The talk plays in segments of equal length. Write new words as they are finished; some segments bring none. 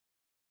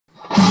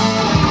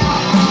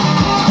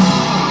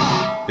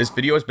This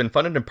video has been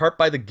funded in part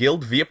by the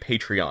Guild via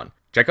Patreon.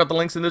 Check out the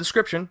links in the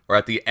description or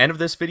at the end of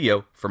this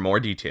video for more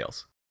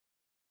details.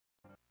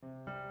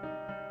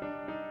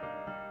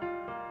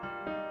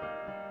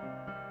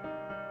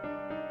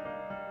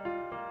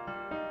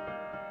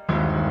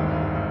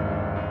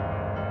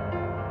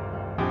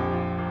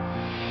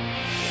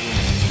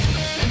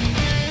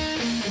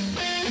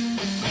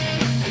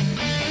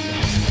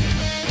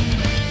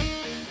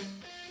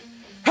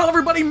 Hello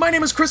everybody, my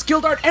name is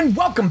Gildart, and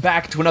welcome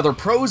back to another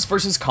Pros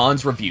vs.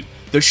 Cons review,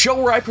 the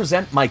show where I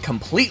present my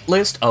complete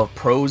list of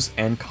pros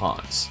and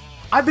cons.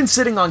 I've been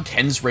sitting on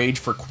Ken's Rage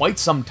for quite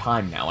some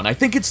time now, and I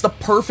think it's the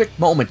perfect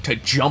moment to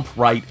jump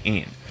right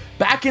in.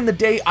 Back in the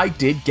day, I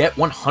did get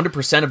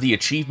 100% of the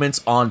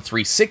achievements on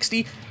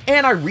 360,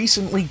 and I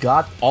recently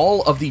got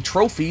all of the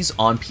trophies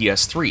on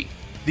PS3.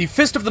 The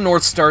Fist of the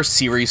North Star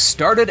series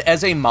started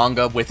as a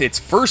manga with its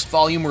first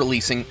volume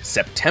releasing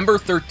September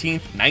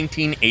 13th,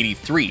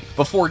 1983,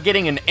 before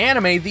getting an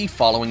anime the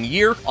following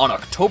year on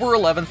October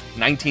 11th,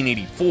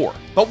 1984.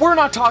 But we're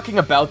not talking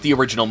about the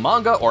original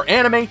manga or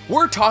anime,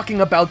 we're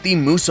talking about the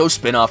Musou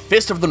spin-off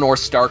Fist of the North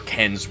Star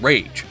Ken's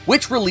Rage,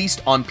 which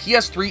released on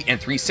PS3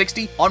 and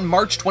 360 on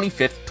March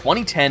 25th,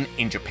 2010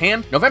 in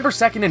Japan, November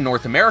 2nd in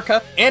North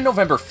America, and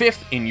November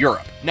 5th in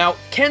Europe. Now,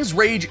 Ken's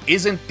Rage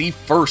isn't the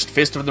first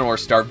Fist of the North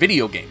Star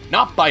video game,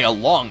 not by a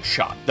long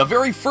shot. The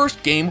very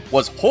first game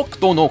was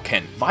Hokuto no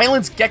Ken,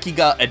 Violence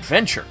Gekiga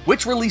Adventure,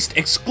 which released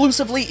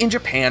exclusively in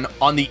Japan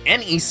on the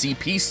NEC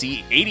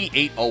PC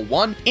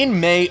 8801 in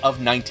May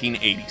of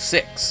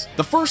 1986.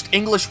 The first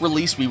English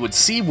release we would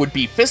see would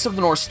be Fist of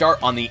the North Star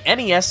on the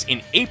NES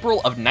in April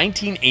of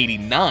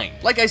 1989.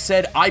 Like I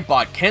said, I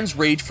bought Ken's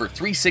Rage for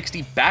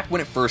 360 back when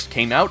it first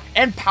came out,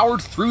 and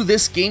powered through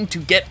this game to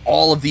get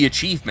all of the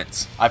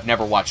achievements. I've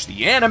never watched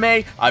the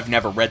anime, I've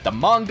never read the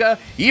manga,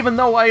 even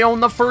though I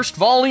own the first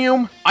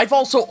volume. I've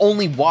also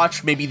only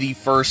watched maybe the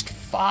first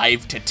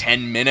 5 to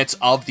 10 minutes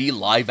of the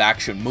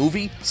live-action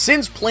movie.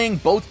 Since playing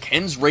both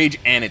Ken's Rage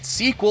and its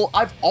sequel,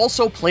 I've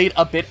also played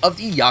a bit of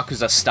the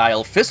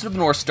Yakuza-style Fist of the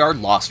North Star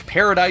Lost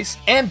Paradise,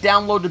 and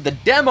downloaded the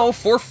demo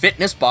for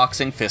Fitness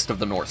Boxing Fist of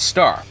the North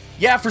Star.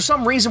 Yeah, for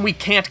some reason we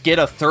can't get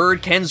a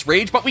third Ken's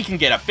Rage, but we can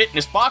get a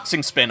Fitness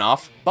Boxing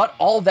spin-off. But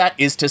all that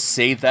is to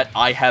say that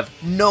I have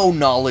no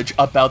knowledge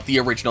about the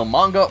original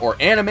manga or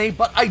anime,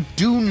 but I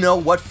do know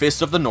what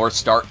Fist of the North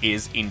Star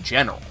is in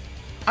general.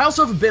 I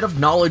also have a bit of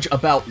knowledge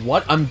about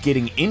what I'm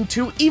getting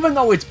into, even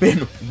though it's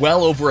been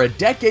well over a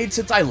decade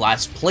since I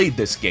last played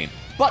this game.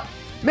 But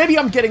maybe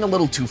I'm getting a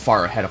little too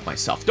far ahead of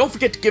myself. Don't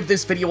forget to give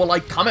this video a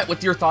like, comment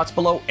with your thoughts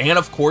below, and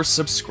of course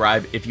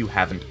subscribe if you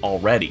haven't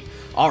already.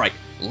 Alright,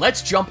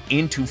 let's jump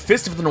into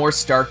Fist of the North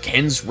Star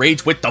Ken's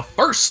Rage with the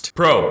first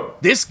pro.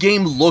 This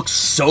game looks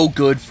so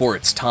good for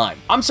its time.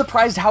 I'm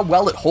surprised how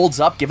well it holds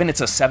up given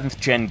it's a 7th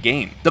gen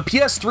game. The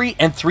PS3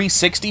 and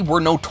 360 were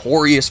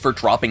notorious for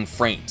dropping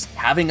frames,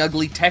 having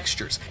ugly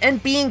textures,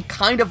 and being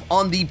kind of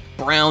on the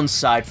brown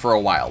side for a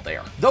while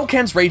there. Though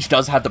Ken's Rage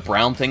does have the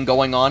brown thing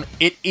going on,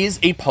 it is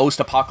a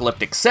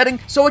post-apocalyptic setting,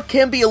 so it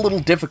can be a little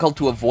difficult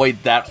to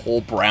avoid that whole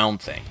brown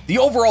thing. The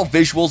overall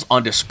visuals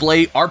on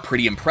display are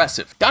pretty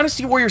impressive.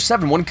 Dynasty Warriors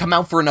 7 wouldn't come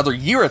out for another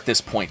year at this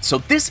point, so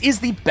this is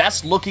the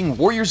best looking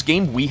Warriors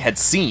game we had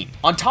seen.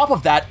 On top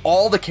of that,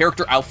 all the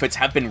character outfits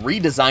have been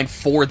redesigned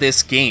for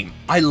this game.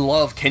 I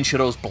love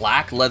Kenshiro's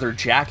black leather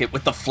jacket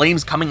with the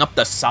flames coming up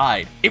the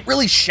side. It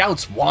really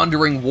shouts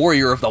Wandering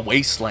Warrior of the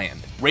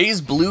Wasteland.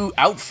 Rei's blue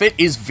outfit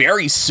is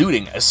very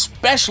suiting,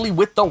 especially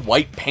with the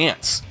white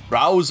pants.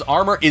 Rao's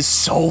armor is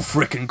so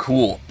freaking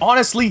cool.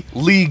 Honestly,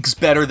 leagues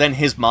better than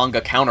his manga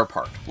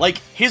counterpart. Like,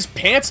 his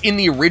pants in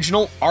the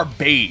original are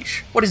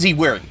beige. What is he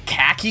wearing,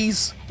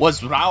 khakis?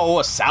 Was Rao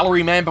a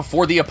salaryman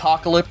before the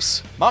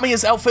apocalypse?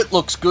 Mamiya's outfit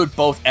looks good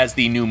both as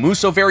the new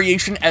Musou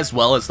variation as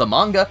well as the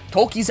manga.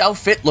 Toki's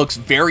outfit looks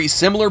very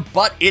similar,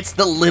 but it's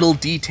the little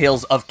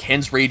details of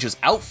Ken's Rage's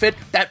outfit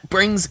that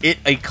brings it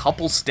a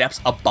couple steps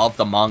above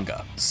the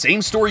manga.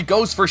 Same story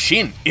goes for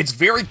Shin. It's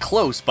very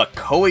close, but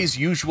Koei's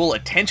usual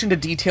attention to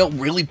detail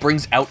really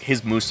brings out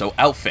his Musou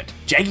outfit.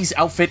 Jaggy's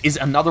outfit is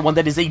another one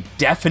that is a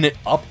definite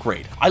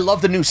upgrade. I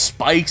love the new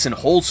spikes and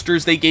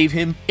holsters they gave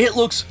him. It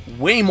looks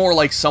way more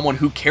like someone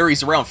who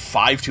carries around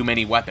 5 too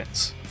many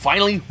weapons.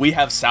 Finally, we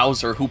have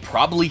Sauser, who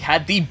probably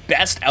had the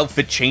best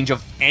outfit change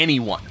of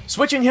anyone.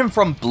 Switching him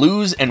from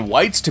blues and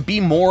whites to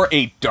be more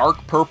a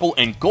dark purple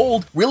and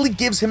gold really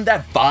gives him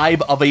that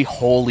vibe of a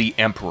holy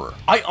emperor.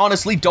 I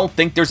honestly don't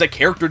think there's a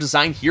character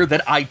design here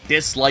that I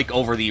dislike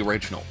over the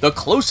original. The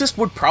closest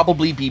would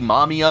probably be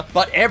Mamiya,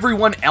 but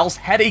everyone else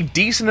had a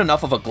decent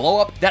enough of a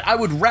glow up that I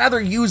would rather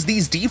use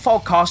these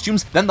default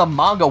costumes than the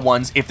manga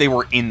ones if they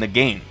were in the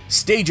game.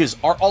 Stages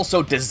are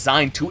also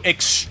designed to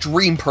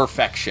extreme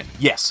perfection.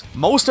 Yes,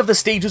 most of the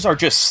stages are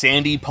just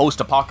sandy,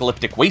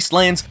 post-apocalyptic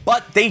wastelands,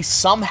 but they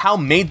somehow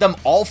made them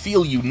all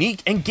feel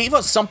unique and gave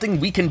us something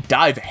we can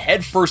dive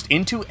headfirst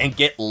into and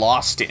get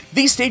lost in.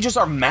 These stages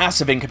are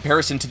massive in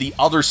comparison to the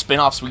other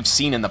spin-offs we've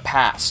seen in the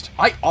past.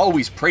 I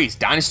always praise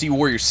Dynasty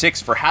Warriors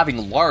 6 for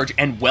having large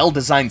and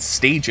well-designed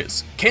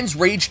stages. Ken's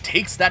Rage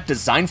takes that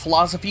design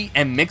philosophy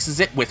and mixes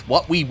it with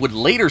what we would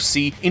later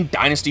see in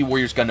Dynasty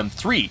Warriors Gundam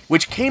 3,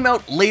 which came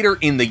out later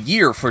in the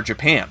year for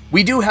Japan.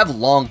 We do have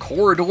long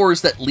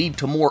corridors that lead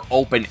to more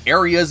open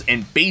areas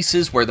and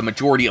bases where the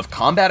majority of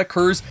combat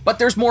occurs, but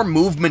there's more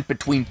movement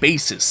between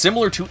bases,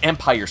 similar to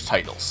Empire's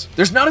titles.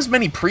 There's not as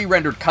many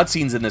pre-rendered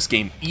cutscenes in this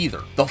game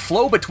either. The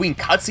flow between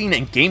cutscene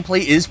and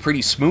gameplay is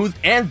pretty smooth,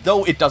 and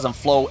though it doesn't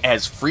flow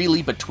as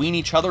freely between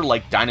each other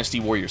like Dynasty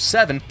Warriors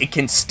 7, it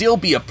can still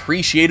be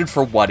appreciated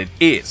for what it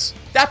is.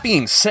 That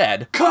being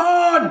said,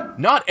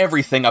 not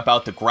everything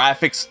about the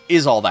graphics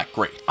is all that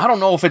great. I don't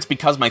know if it's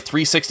because my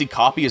 360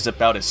 copy is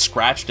about as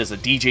scratched as a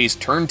DJ's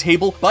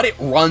turntable, but it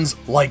runs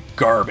like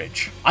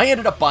garbage. I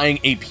ended up buying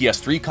a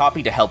PS3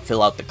 copy to help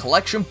fill out the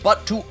collection,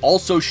 but to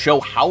also show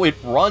how it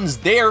runs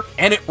there,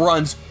 and it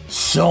runs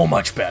so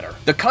much better.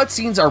 The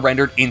cutscenes are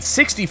rendered in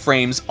 60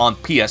 frames on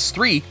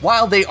PS3,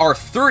 while they are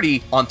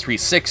 30 on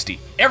 360.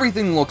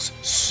 Everything looks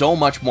so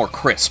much more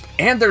crisp,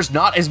 and there's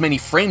not as many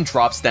frame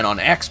drops than on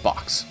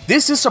Xbox.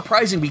 This is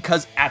surprising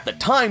because at the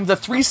time, the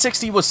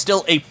 360 was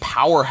still a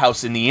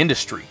powerhouse in the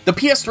industry. The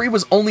PS3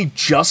 was only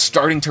just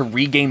starting to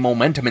regain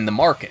momentum in the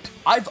market.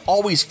 I've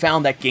always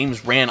found that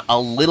games ran a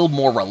little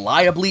more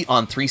reliably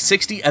on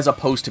 360 as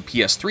opposed to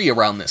PS3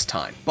 around this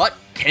time, but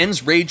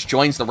Ken's Rage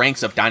joins the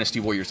ranks of Dynasty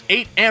Warriors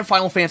 8 and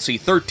Final Fantasy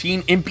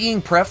 13 in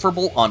being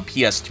preferable on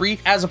PS3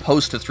 as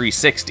opposed to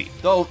 360,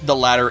 though the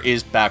latter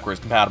is backwards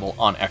compatible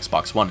on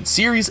Xbox One and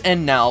Series,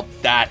 and now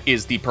that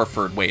is the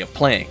preferred way of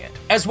playing it.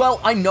 As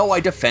well, I know I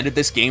defended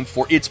this game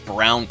for its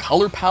brown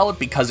color palette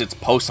because it's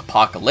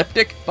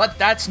post-apocalyptic, but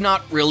that's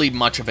not really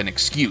much of an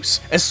excuse,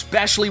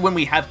 especially when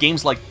we have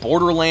games like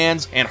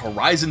Borderlands and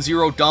Horizon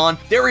Zero Dawn.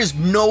 There is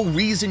no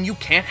reason you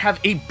can't have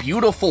a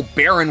beautiful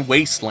barren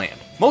wasteland.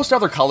 Most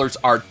other colors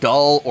are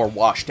dull or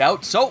washed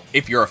out, so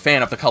if you're a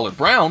fan of the color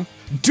brown,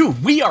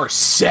 dude, we are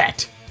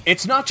set!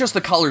 It's not just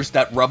the colors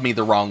that rub me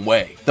the wrong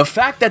way. The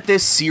fact that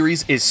this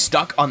series is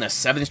stuck on the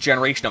 7th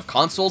generation of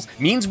consoles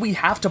means we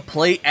have to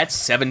play at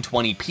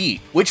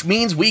 720p, which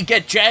means we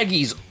get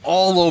jaggies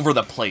all over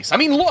the place. I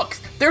mean, look,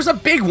 there's a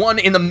big one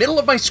in the middle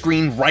of my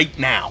screen right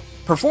now.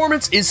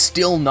 Performance is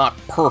still not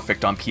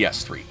perfect on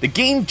PS3. The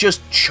game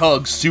just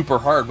chugs super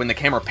hard when the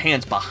camera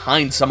pans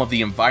behind some of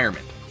the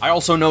environment. I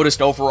also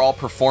noticed overall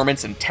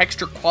performance and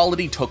texture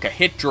quality took a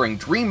hit during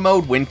Dream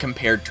Mode when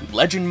compared to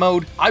Legend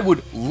Mode. I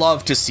would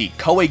love to see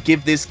Koei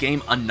give this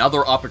game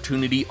another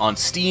opportunity on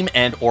Steam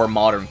and or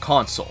modern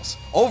consoles.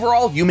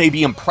 Overall, you may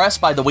be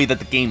impressed by the way that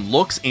the game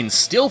looks in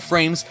still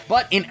frames,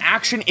 but in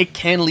action it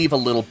can leave a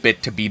little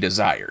bit to be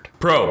desired.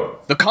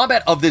 The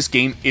combat of this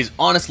game is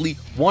honestly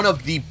one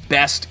of the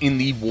best in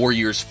the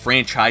Warriors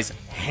franchise,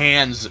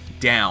 hands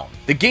down.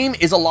 The game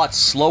is a lot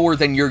slower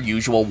than your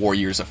usual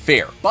Warriors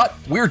affair, but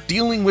we're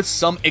dealing with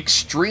some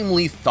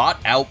extremely thought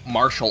out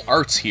martial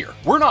arts here.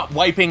 We're not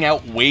wiping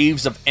out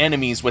waves of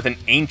enemies with an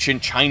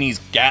ancient Chinese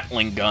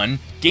Gatling gun.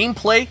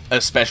 Gameplay,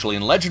 especially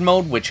in Legend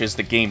Mode, which is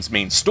the game's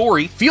main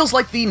story, feels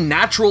like the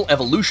natural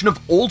evolution of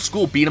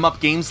old-school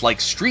beat-em-up games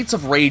like Streets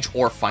of Rage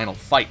or Final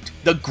Fight.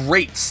 The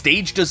great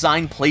stage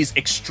design plays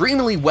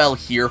extremely well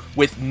here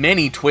with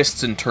many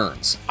twists and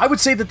turns. I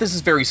would say that this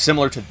is very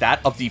similar to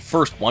that of the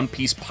first One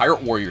Piece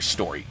Pirate Warriors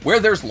story,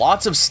 where there's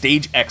lots of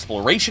stage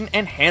exploration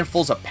and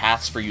handfuls of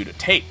paths for you to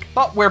take.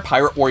 But where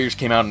Pirate Warriors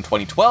came out in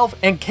 2012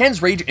 and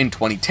Ken's Rage in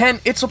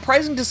 2010, it's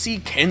surprising to see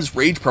Ken's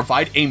Rage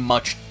provide a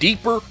much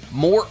deeper,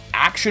 more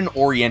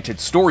action-oriented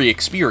story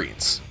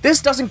experience.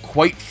 This doesn't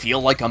quite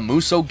feel like a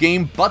Musou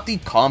game, but the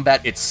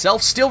combat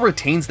itself still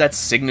retains that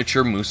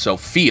signature Musou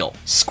feel.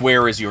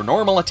 Square is your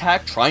normal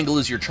attack, triangle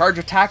is your charge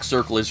attack,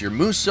 circle is your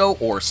Musou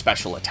or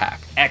special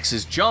attack. X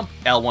is jump,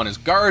 L1 is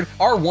guard,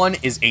 R1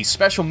 is a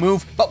special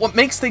move, but what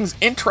makes things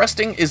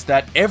interesting is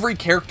that every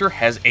character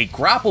has a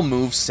grapple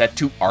move set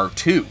to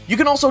R2. You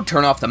can also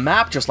turn off the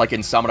map just like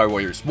in Samurai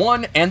Warriors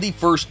 1 and the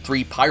first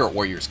 3 Pirate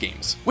Warriors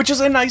games, which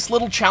is a nice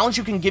little challenge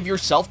you can give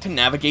yourself to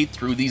navigate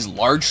through these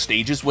large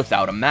stages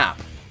without a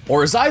map.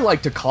 Or as I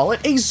like to call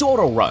it, a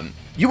Zoro run.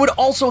 You would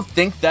also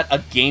think that a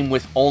game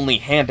with only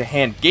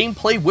hand-to-hand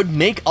gameplay would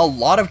make a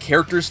lot of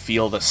characters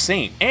feel the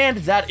same, and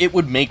that it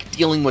would make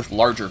dealing with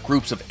larger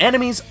groups of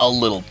enemies a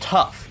little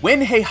tough.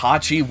 When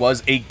Heihachi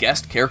was a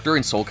guest character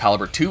in Soul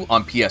Calibur 2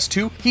 on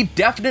PS2, he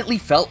definitely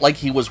felt like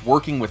he was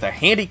working with a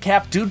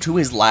handicap due to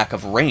his lack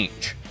of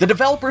range. The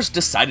developers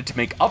decided to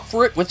make up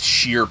for it with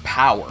sheer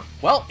power.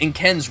 Well, in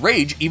Ken's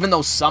Rage, even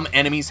though some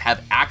enemies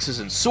have axes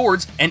and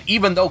swords, and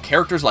even though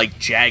characters like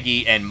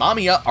Jaggy and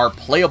Mamiya are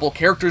playable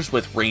characters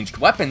with ranged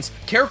weapons,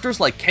 characters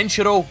like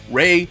Kenshiro,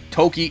 Rei,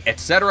 Toki,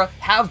 etc.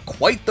 have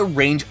quite the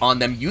range on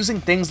them,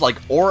 using things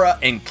like aura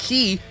and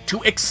ki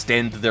to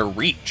extend their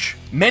reach.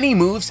 Many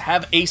moves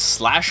have a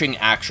slashing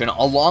action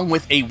along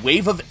with a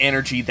wave of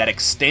energy that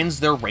extends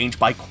their range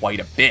by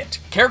quite a bit.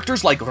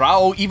 Characters like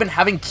Rao even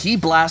having ki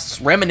blasts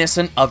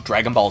reminiscent of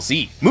Dragon Ball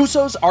Z.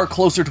 Musos are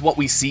closer to what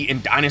we see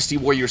in Dynasty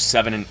Warriors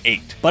 7 and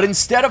 8, but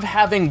instead of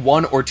having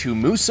 1 or 2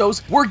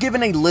 Musos, we're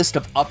given a list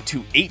of up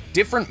to 8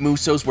 different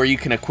Musos where you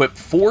can equip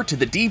 4 to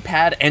the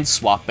D-pad and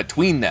swap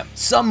between them.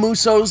 Some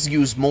Musos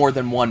use more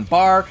than one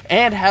bar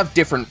and have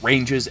different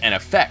ranges and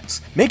effects,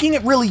 making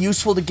it really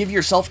useful to give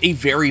yourself a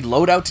varied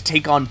loadout to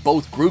take on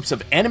both groups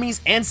of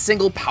enemies and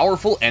single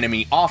powerful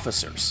enemy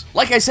officers.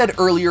 Like I said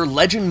earlier,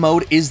 Legend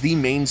Mode is the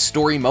main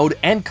story mode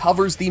and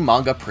covers the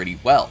manga pretty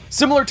well.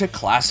 Similar to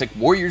classic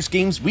Warriors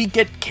games, we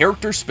get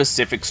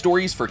character-specific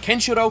stories for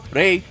Kenshiro,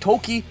 Rei,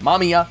 Toki,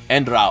 Mamiya,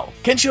 and Rao.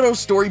 Kenshiro's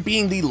story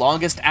being the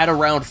longest at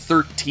around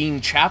 13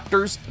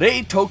 chapters,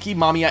 Rei, Toki,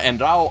 Mamiya, and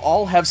Rao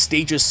all have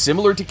stages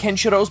similar to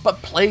Kenshiro's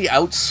but play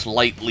out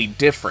slightly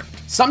different.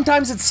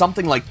 Sometimes it's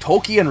something like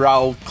Toki and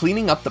Rao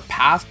cleaning up the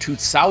path to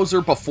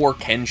Sauser before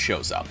Ken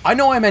shows up. I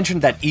know I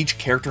mentioned that each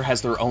character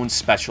has their own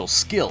special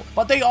skill,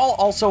 but they all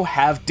also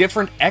have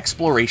different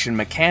exploration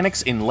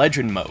mechanics in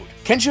Legend Mode.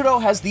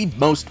 Kenshiro has the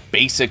most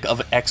basic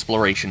of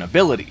exploration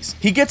abilities.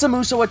 He gets a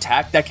Musou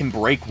attack that can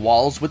break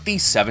walls with the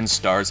 7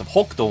 stars of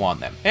Hokuto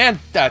on them, and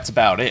that's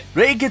about it.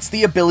 Rei gets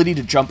the ability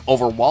to jump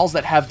over walls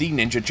that have the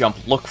ninja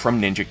jump look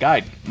from Ninja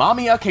Gaiden.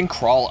 Mamiya can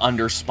crawl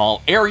under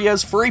small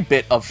areas for a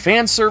bit of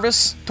fan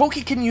service,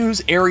 Toki can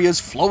use areas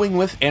flowing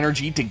with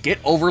energy to get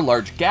over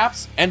large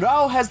gaps, and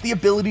Rao has the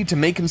ability to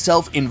make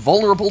himself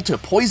invulnerable to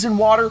poison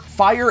water,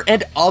 fire,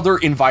 and other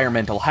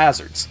environmental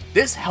hazards.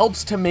 This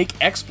helps to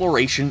make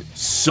exploration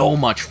so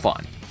much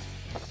fun.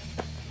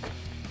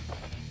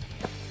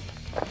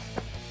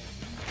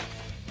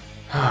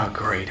 Oh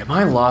great, am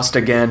I lost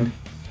again?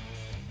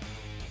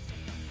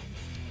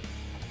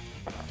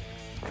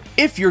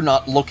 If you're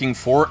not looking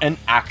for an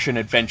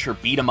action-adventure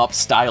beat-em-up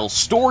style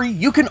story,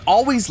 you can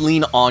always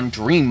lean on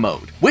Dream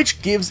Mode,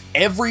 which gives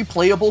every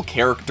playable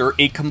character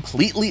a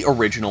completely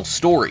original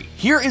story.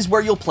 Here is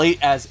where you'll play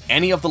as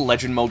any of the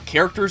Legend Mode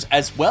characters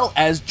as well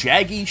as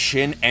Jaggi,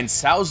 Shin, and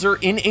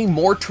Sauser in a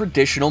more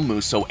traditional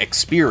Musou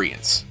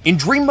experience. In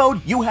Dream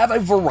Mode, you have a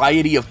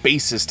variety of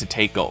bases to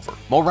take over.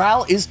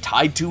 Morale is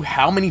tied to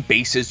how many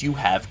bases you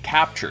have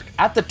captured.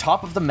 At the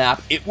top of the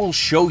map, it will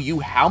show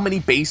you how many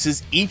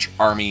bases each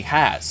army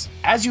has.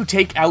 As you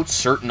take out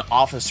certain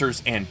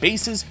officers and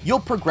bases, you'll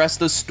progress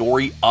the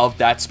story of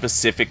that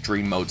specific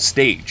Dream Mode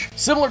stage.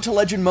 Similar to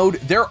Legend Mode,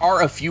 there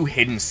are a few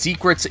hidden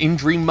secrets in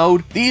Dream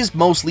Mode, these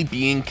mostly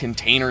being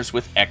containers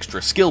with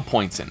extra skill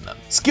points in them.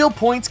 Skill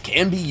points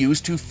can be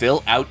used to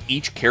fill out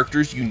each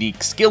character's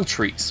unique skill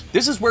trees.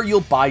 This is where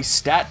you'll buy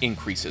stat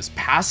increases,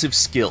 passive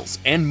skills,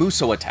 and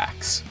Musou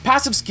attacks.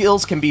 Passive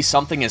skills can be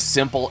something as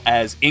simple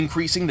as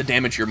increasing the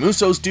damage your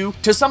Musos do,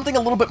 to something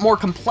a little bit more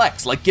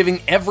complex, like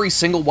giving every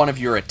single one of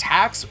your attacks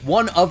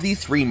one of the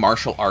 3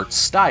 martial arts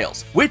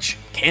styles, which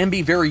can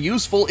be very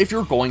useful if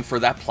you're going for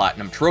that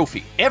platinum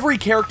trophy. Every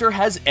character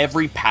has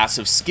every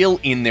passive skill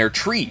in their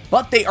tree,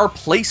 but they are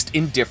placed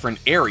in different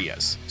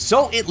areas,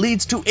 so it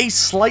leads to a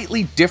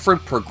slightly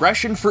different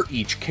progression for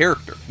each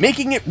character,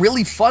 making it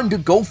really fun to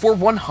go for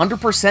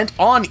 100%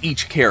 on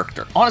each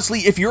character.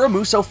 Honestly, if you're a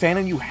Musou fan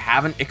and you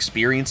haven't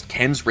experienced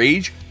Ken's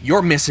Rage,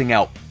 you're missing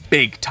out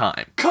big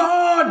time.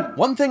 Con!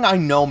 One thing I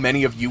know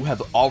many of you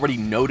have already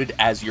noted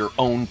as your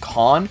own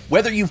con,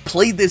 whether you've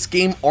played this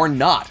game or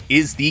not,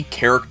 is the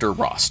character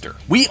roster.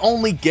 We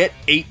only get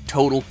 8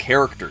 total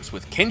characters,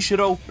 with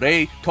Kenshiro,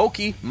 Rei,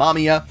 Toki,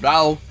 Mamiya,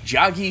 Rao,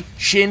 Jaggi,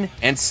 Shin,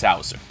 and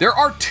Sauser. There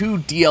are 2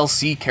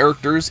 DLC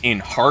characters in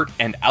Heart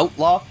and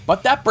Outlaw,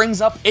 but that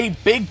brings up a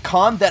big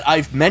con that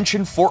I've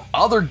mentioned for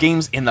other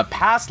games in the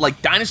past,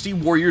 like Dynasty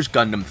Warriors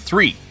Gundam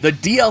 3. The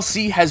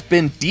DLC has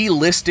been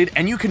delisted,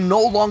 and you can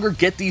no longer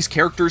get these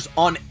characters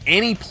on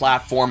any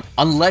platform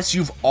unless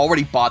you've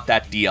already bought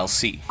that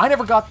DLC. I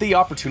never got the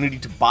opportunity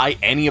to buy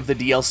any of the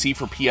DLC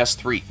for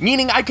PS3,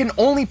 meaning I can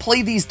only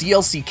play these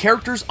DLC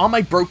characters on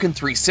my broken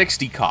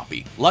 360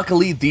 copy.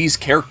 Luckily, these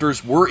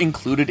characters were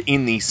included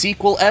in the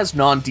sequel as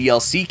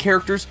non-DLC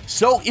characters,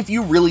 so if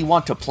you really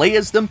want to play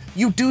as them,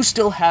 you do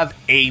still have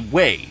a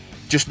way.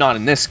 Just not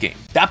in this game.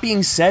 That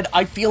being said,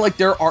 I feel like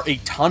there are a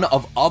ton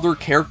of other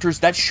characters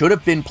that should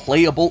have been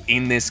playable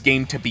in this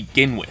game to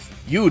begin with.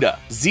 Yuda,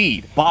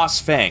 Zeed, Boss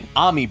Fang,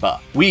 Amiiba,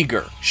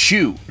 Uyghur,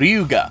 Shu,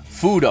 Ryuga,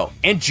 Fudo,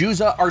 and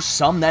Juza are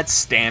some that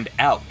stand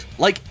out.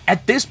 Like,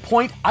 at this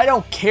point, I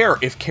don't care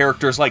if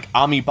characters like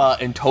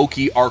Amiiba and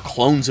Toki are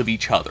clones of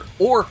each other,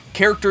 or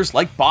characters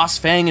like Boss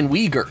Fang and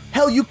Uyghur.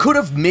 Hell, you could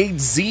have made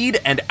Zeed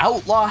and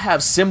Outlaw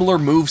have similar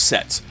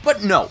movesets,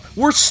 but no,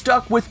 we're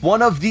stuck with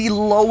one of the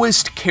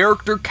lowest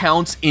character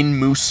counts in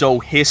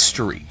Musou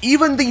history.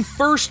 Even the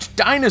first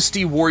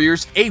Dynasty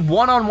Warriors, a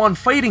one-on-one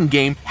fighting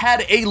game,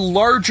 had a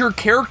larger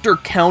character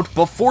count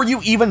before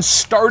you even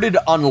started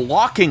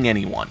unlocking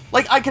anyone.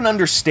 Like, I can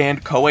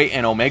understand Koei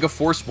and Omega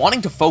Force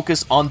wanting to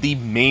focus on the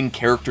main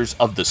characters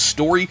of the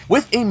story,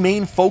 with a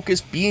main focus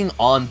being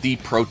on the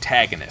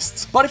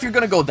protagonists. But if you're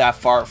gonna go that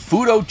far,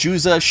 Fudo,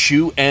 Juza,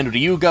 Shu, and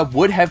Ryuga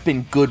would have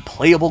been good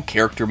playable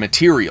character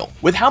material.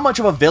 With how much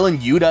of a villain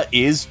Yuta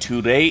is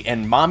to Rei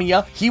and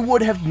Mamiya, he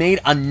would have made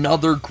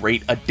another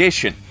great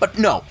addition. But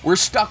no, we're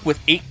stuck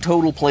with 8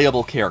 total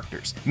playable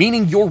characters,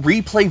 meaning your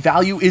replay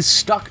value is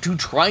stuck to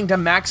trying to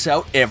max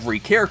out every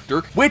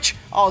character, which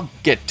I'll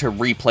get to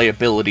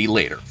replayability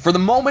later. For the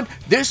moment,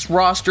 this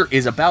roster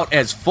is about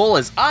as full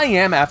as I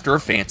am after a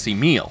fancy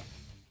meal.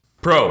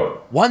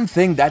 Pro. One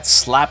thing that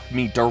slapped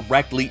me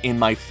directly in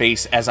my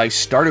face as I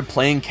started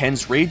playing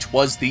Ken's Rage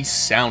was the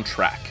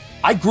soundtrack.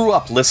 I grew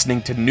up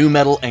listening to nu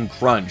metal and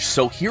grunge,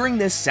 so hearing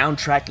this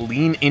soundtrack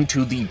lean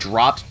into the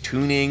dropped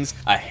tunings,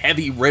 a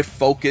heavy riff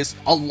focus,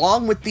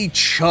 along with the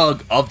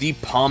chug of the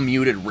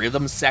palm-muted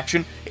rhythm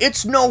section,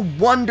 it's no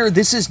wonder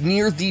this is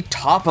near the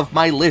top of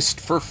my list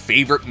for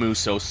favorite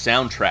Musou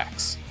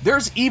soundtracks.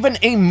 There's even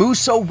a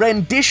Musou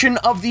rendition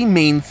of the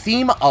main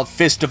theme of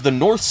Fist of the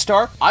North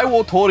Star, I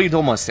wo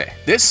toridomase.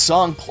 This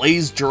song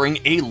plays during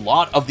a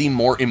lot of the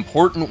more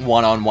important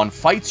one-on-one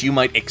fights you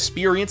might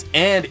experience,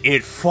 and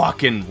it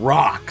fucking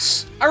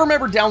rocks. I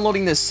remember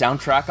downloading this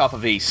soundtrack off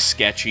of a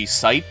sketchy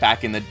site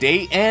back in the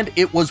day, and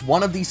it was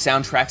one of the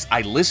soundtracks I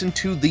listened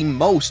to the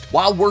most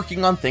while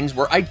working on things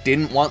where I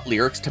didn't want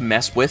lyrics to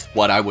mess with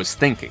what I was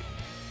thinking.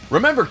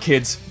 Remember,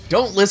 kids,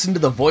 don't listen to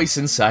the voice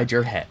inside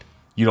your head.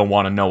 You don't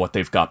want to know what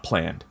they've got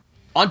planned.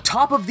 On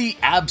top of the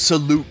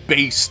absolute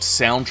based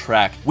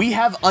soundtrack, we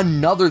have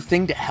another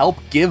thing to help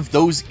give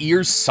those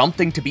ears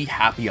something to be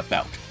happy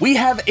about. We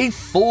have a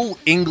full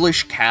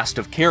English cast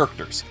of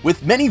characters,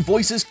 with many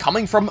voices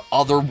coming from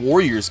other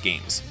Warriors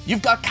games.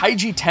 You've got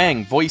Kaiji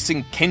Tang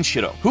voicing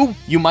Kenshiro, who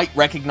you might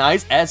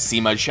recognize as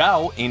Sima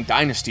Zhao in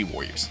Dynasty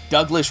Warriors.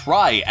 Douglas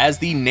Rai as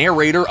the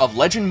narrator of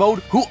Legend Mode,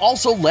 who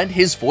also lent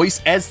his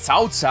voice as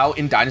Cao Cao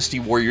in Dynasty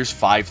Warriors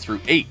 5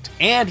 through 8,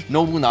 and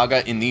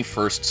Nobunaga in the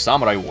first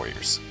Samurai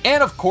Warriors.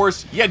 And of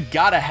course, you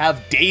gotta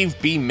have Dave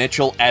B.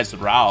 Mitchell as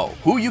Rao,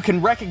 who you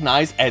can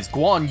recognize as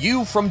Guan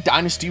Yu from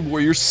Dynasty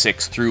Warriors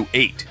 6 through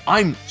 8.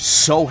 I'm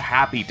so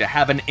happy to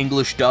have an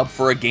English dub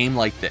for a game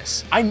like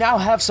this. I now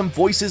have some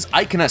voices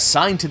I can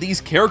assign to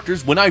these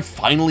characters when I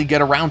finally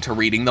get around to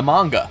reading the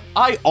manga.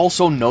 I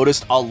also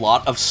noticed a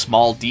lot of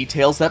small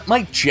details that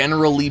might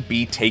generally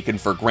be taken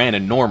for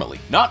granted normally.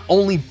 Not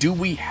only do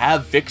we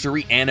have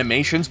victory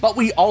animations, but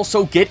we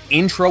also get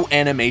intro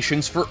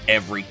animations for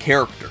every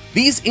character.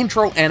 These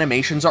intro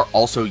animations are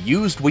also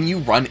used when you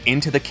run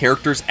into the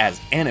characters as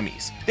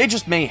enemies. They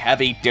just may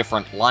have a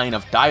different line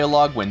of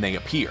dialogue when they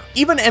appear.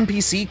 Even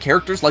NPC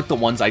characters like the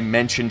ones I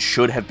mentioned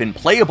should have been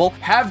playable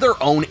have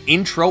their own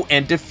intro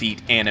and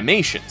defeat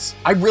animations.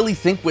 I really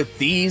think with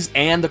these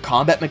and the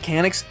combat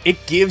mechanics,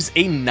 it gives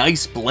a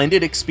nice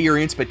blended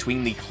experience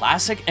between the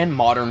classic and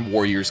modern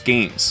Warriors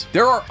games.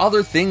 There are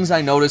other things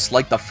I noticed,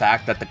 like the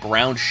fact that the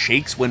ground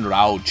shakes when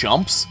Rao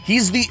jumps.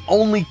 He's the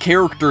only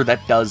character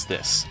that does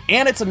this,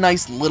 and it's a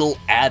nice little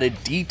added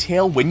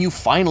detail when you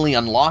finally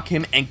unlock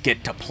him and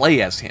get to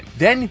play as him.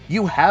 Then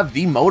you have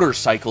the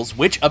motorcycles,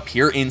 which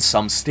appear in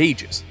some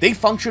stages. They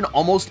function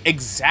almost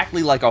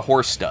exactly like a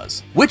horse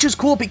does, which is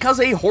cool because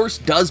a horse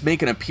does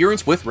make an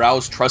appearance with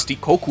Rao's trusty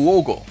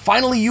Kokuogo.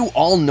 Finally, you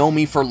all know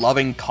me for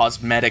loving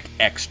cosmetic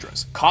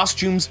extras,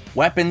 costumes,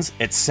 weapons,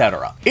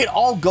 etc. It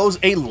all goes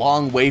a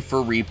long way for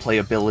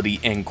replayability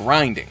and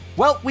grinding.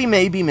 Well, we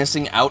may be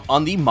missing out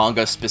on the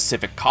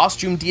manga-specific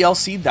costume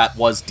DLC that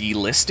was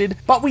delisted,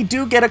 but we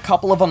do get a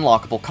couple of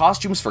unlockable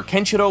costumes for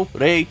Kenshiro,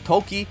 Rei,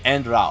 Toki,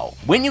 and Rao.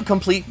 When you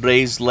complete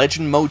Rei's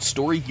Legend Mode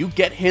story, you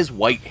get his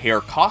white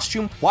hair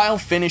costume, while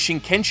finishing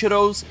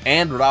Kenshiro's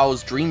and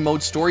Rao's Dream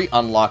Mode story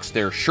unlocks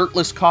their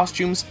shirtless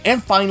costumes,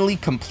 and finally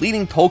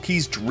completing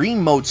Toki's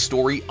Dream Mode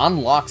story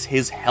unlocks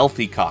his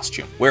healthy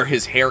costume, where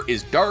his hair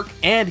is dark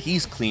and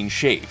he's clean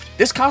shaved.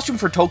 This costume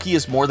for Toki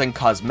is more than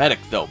cosmetic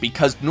though,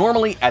 because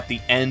normally at the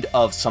end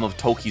of some of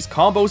Toki's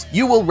combos,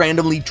 you will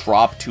randomly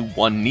drop to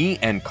one knee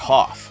and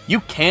cough. You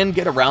can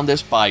get around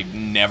this by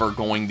never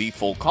going the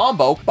full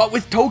combo, but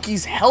with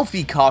Toki's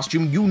healthy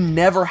costume, you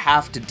never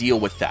have to deal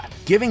with that,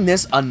 giving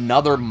this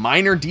another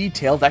minor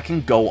detail that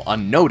can go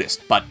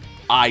unnoticed, but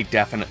I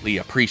definitely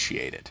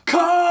appreciate it.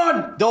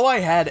 Con! Though I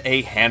had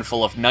a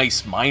handful of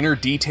nice minor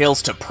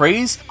details to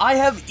praise, I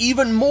have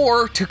even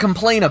more to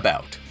complain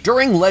about.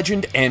 During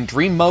Legend and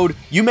Dream Mode,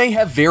 you may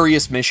have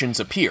various missions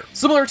appear,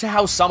 similar to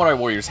how Samurai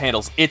Warriors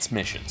handles its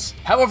missions.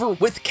 However,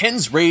 with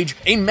Ken's Rage,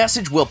 a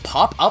message will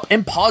pop up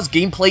and pause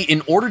gameplay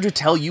in order to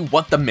tell you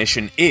what the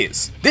mission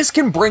is. This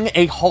can bring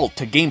a halt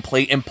to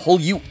gameplay and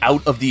pull you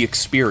out of the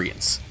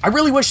experience. I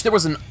really wish there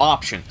was an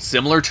option,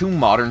 similar to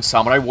modern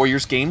Samurai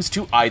Warriors games,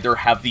 to either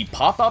have the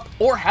pop-up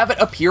or have it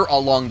appear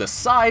along the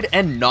side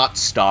and not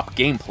stop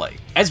gameplay.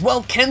 As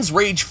well, Ken's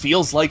Rage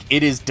feels like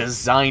it is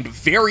designed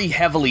very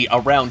heavily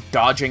around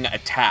dodging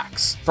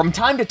attacks. From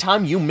time to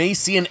time, you may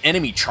see an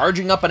enemy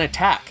charging up an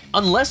attack.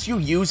 unless you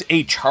use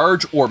a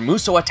charge or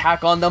Musou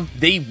attack on them,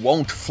 they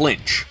won't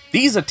flinch.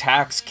 These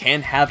attacks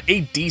can have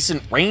a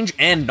decent range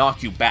and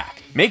knock you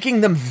back, making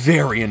them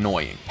very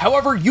annoying.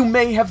 However, you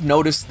may have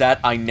noticed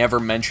that I never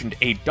mentioned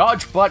a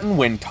dodge button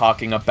when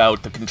talking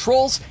about the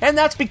controls, and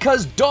that's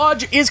because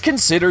dodge is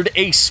considered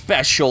a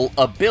special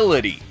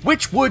ability,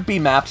 which would be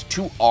mapped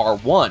to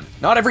R1.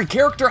 Not every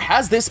character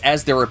has this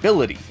as their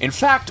ability. In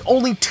fact,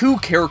 only 2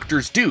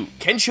 characters do,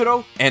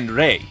 Kenshiro and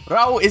Rei.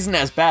 Rao isn't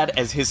as bad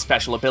as his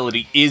special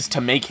ability is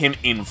to make him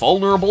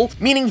invulnerable,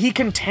 meaning he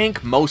can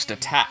tank most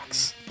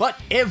attacks. But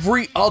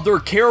every other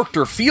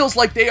character feels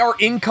like they are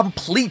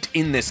incomplete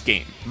in this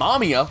game.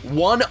 Mamiya,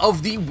 one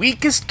of the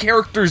weakest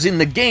characters in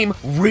the game,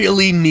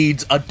 really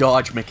needs a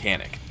dodge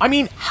mechanic. I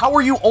mean, how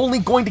are you only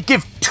going to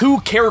give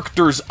 2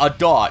 characters a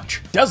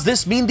dodge? Does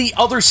this mean the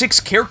other 6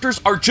 characters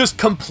are just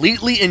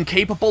completely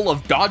incapable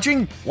of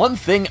dodging? One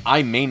thing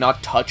I may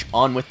not touch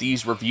on with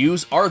these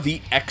reviews are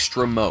the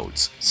extra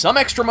modes. Some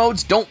extra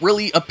modes don't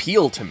really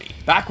appeal to me.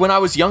 Back when I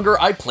was younger,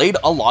 I played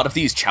a lot of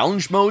these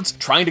challenge modes,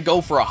 trying to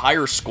go for a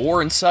higher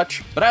score and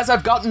such, but as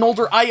I've gotten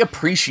older, I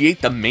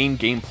appreciate the main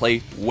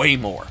gameplay way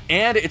more.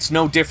 And it's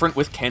no different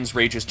with Ken's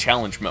Rage's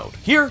challenge mode.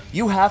 Here,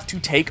 you have to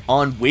take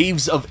on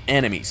waves of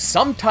enemies,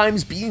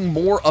 sometimes being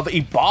more of a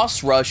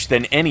boss rush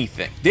than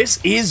anything. This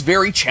is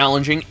very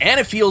challenging, and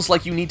it feels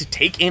like you need to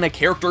take in a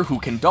character who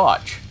can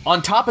dodge.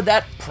 On top of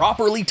that,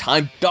 properly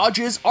timed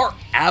dodges are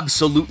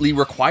absolutely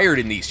required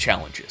in these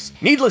challenges.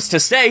 Needless to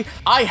say,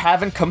 I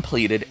haven't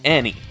completed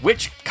any,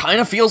 which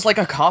kind of feels like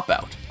a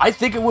cop-out. I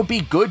think it would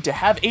be good to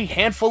have a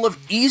handful of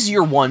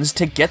easier ones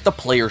to get the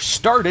player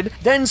started,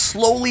 then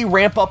slowly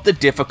ramp up the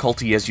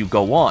difficulty as you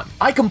go on.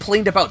 I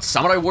complained about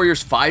Samurai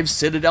Warriors 5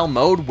 Citadel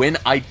mode when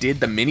I did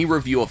the mini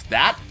review of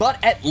that,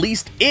 but at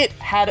least it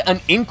had an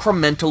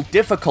incremental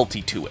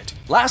difficulty to it.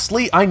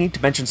 Lastly, I need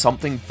to mention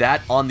something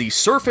that on the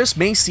surface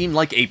may seem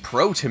like a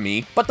pro to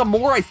me, but the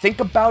more I think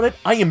about it,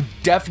 I am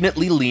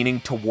definitely leaning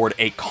toward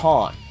a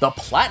con. The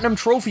Platinum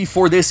Trophy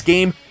for this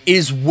game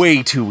is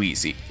way too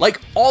easy.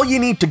 Like, all you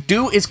need to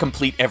do is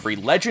complete every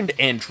Legend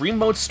and Dream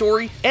Mode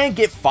story and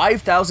get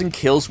 5,000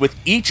 kills with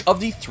each of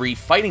the 3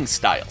 fighting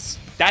styles.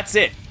 That's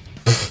it.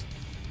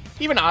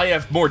 Even I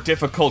have more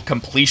difficult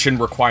completion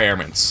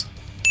requirements.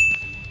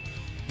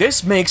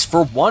 This makes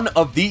for one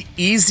of the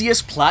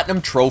easiest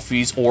Platinum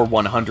Trophies or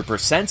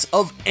 100%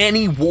 of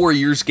any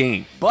Warriors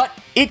game, but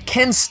it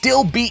can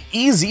still be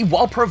easy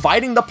while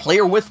providing the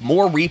player with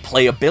more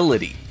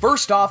replayability.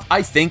 First off,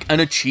 I think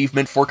an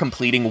achievement for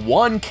completing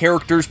one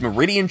character's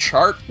Meridian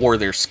chart or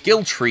their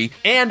skill tree,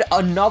 and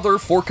another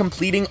for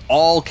completing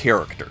all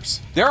characters.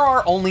 There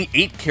are only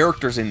 8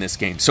 characters in this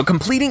game, so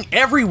completing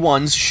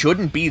everyone's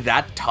shouldn't be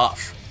that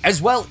tough. As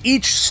well,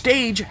 each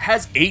stage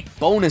has 8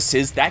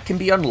 bonuses that can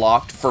be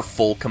unlocked for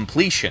full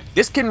completion.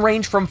 This can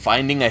range from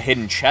finding a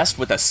hidden chest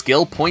with a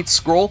skill point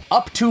scroll,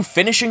 up to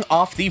finishing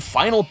off the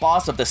final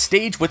boss of the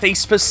stage with a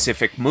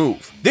specific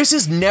move. This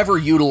is never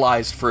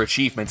utilized for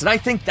achievements, and I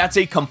think that's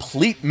a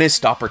complete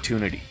missed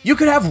opportunity. You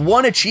could have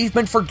one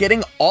achievement for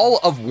getting all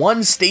of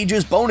one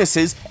stage's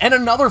bonuses, and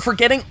another for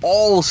getting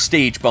all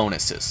stage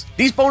bonuses.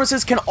 These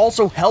bonuses can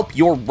also help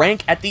your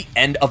rank at the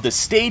end of the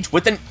stage,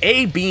 with an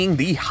A being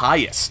the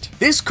highest.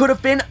 This could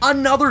have been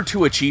another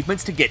 2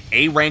 achievements to get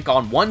A rank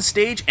on one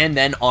stage and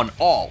then on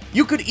all.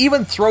 You could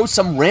even throw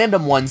some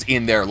random ones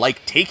in there,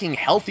 like taking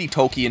Healthy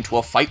Toki into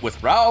a fight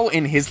with Rao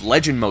in his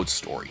Legend Mode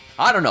story.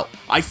 I don't know,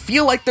 I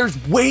feel like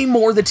there's way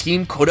more the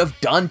team could have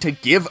done to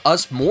give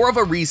us more of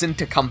a reason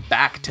to come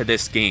back to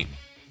this game.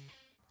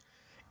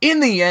 In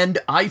the end,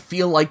 I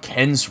feel like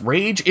Ken's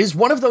Rage is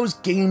one of those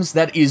games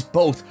that is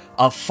both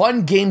a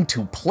fun game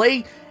to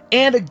play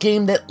and a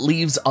game that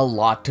leaves a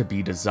lot to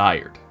be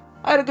desired.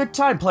 I had a good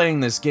time playing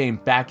this game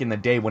back in the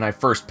day when I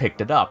first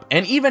picked it up,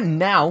 and even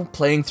now,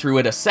 playing through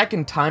it a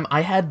second time,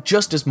 I had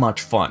just as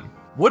much fun.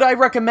 Would I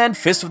recommend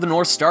Fist of the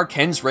North Star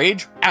Ken's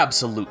Rage?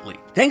 Absolutely.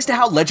 Thanks to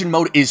how Legend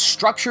Mode is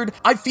structured,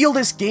 I feel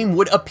this game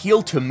would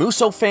appeal to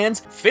Musou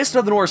fans, Fist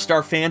of the North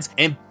Star fans,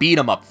 and beat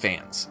 'em up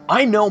fans.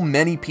 I know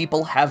many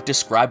people have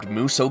described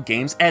Musou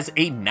games as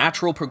a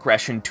natural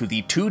progression to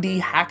the 2D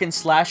hack and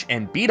slash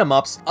and beat 'em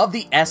ups of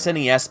the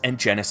SNES and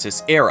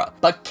Genesis era,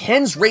 but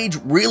Ken's Rage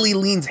really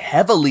leans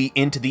heavily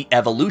into the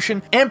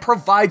evolution and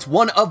provides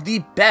one of the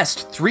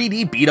best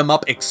 3D beat 'em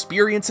up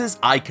experiences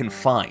I can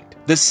find.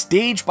 The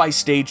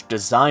stage-by-stage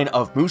design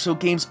of Musou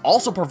games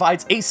also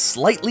provides a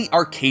slightly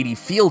arcadey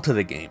feel to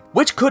the game,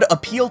 which could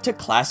appeal to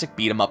classic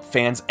beat-em-up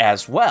fans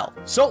as well.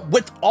 So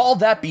with all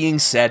that being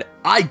said,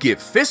 I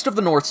give Fist of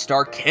the North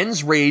Star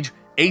Ken's Rage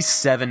a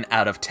 7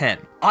 out of 10.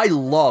 I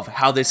love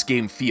how this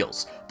game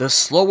feels. The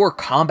slower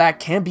combat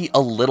can be a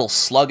little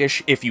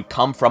sluggish if you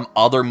come from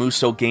other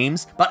Musou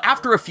games, but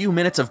after a few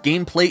minutes of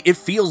gameplay, it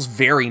feels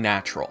very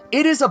natural.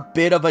 It is a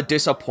bit of a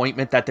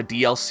disappointment that the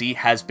DLC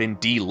has been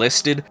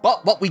delisted,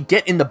 but what we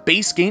get in the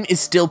base game is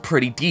still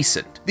pretty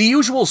decent. The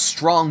usual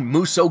strong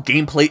Musou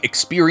gameplay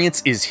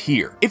experience is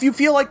here. If you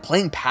feel like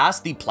playing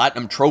past the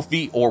Platinum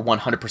Trophy or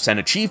 100%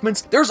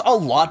 achievements, there's a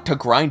lot to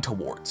grind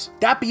towards.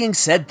 That being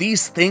said,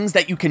 these things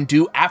that you can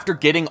do after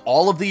getting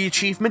all of the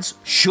achievements achievements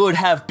should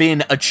have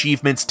been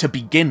achievements to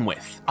begin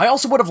with. I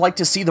also would have liked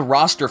to see the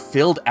roster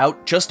filled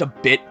out just a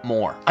bit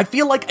more. I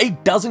feel like a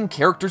dozen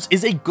characters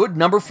is a good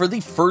number for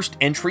the first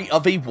entry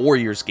of a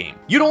Warriors game.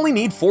 You'd only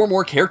need 4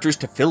 more characters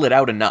to fill it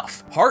out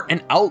enough. Heart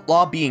and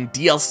Outlaw being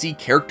DLC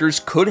characters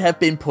could have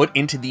been put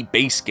into the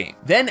base game.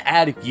 Then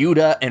add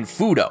Yuta and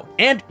Fudo,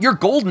 and you're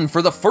golden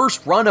for the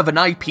first run of an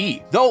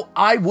IP, though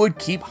I would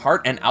keep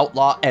Heart and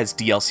Outlaw as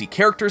DLC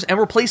characters and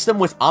replace them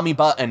with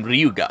Amiibo and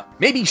Ryuga.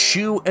 Maybe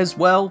Shu as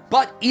well,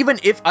 but even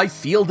if I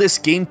feel this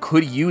game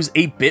could use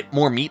a bit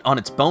more meat on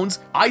its bones,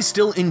 I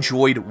still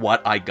enjoyed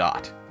what I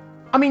got.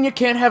 I mean, you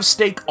can't have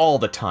steak all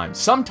the time.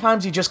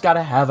 Sometimes you just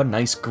gotta have a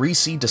nice,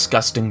 greasy,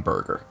 disgusting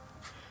burger.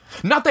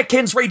 Not that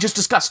Ken's Rage is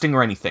disgusting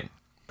or anything.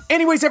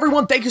 Anyways,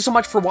 everyone, thank you so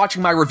much for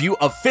watching my review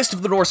of Fist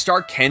of the North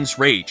Star Ken's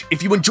Rage.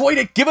 If you enjoyed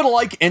it, give it a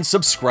like and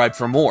subscribe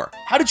for more.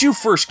 How did you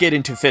first get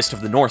into Fist of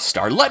the North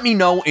Star? Let me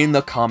know in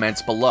the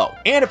comments below.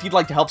 And if you'd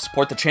like to help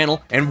support the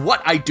channel and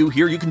what I do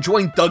here, you can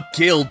join the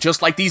guild,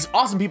 just like these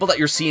awesome people that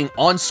you're seeing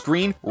on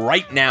screen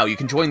right now. You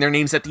can join their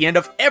names at the end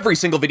of every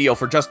single video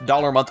for just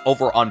 $1 a month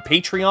over on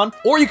Patreon,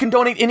 or you can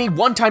donate in a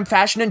one-time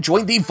fashion and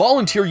join the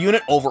volunteer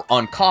unit over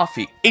on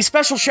Ko-fi. A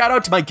special shout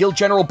out to my guild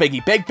general,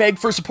 Beggy Beg Beg,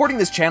 for supporting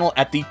this channel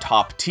at the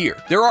top tier.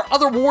 There are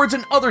other rewards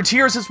and other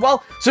tiers as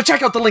well, so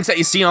check out the links that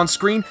you see on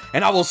screen,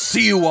 and I will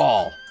see you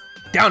all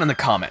down in the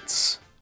comments.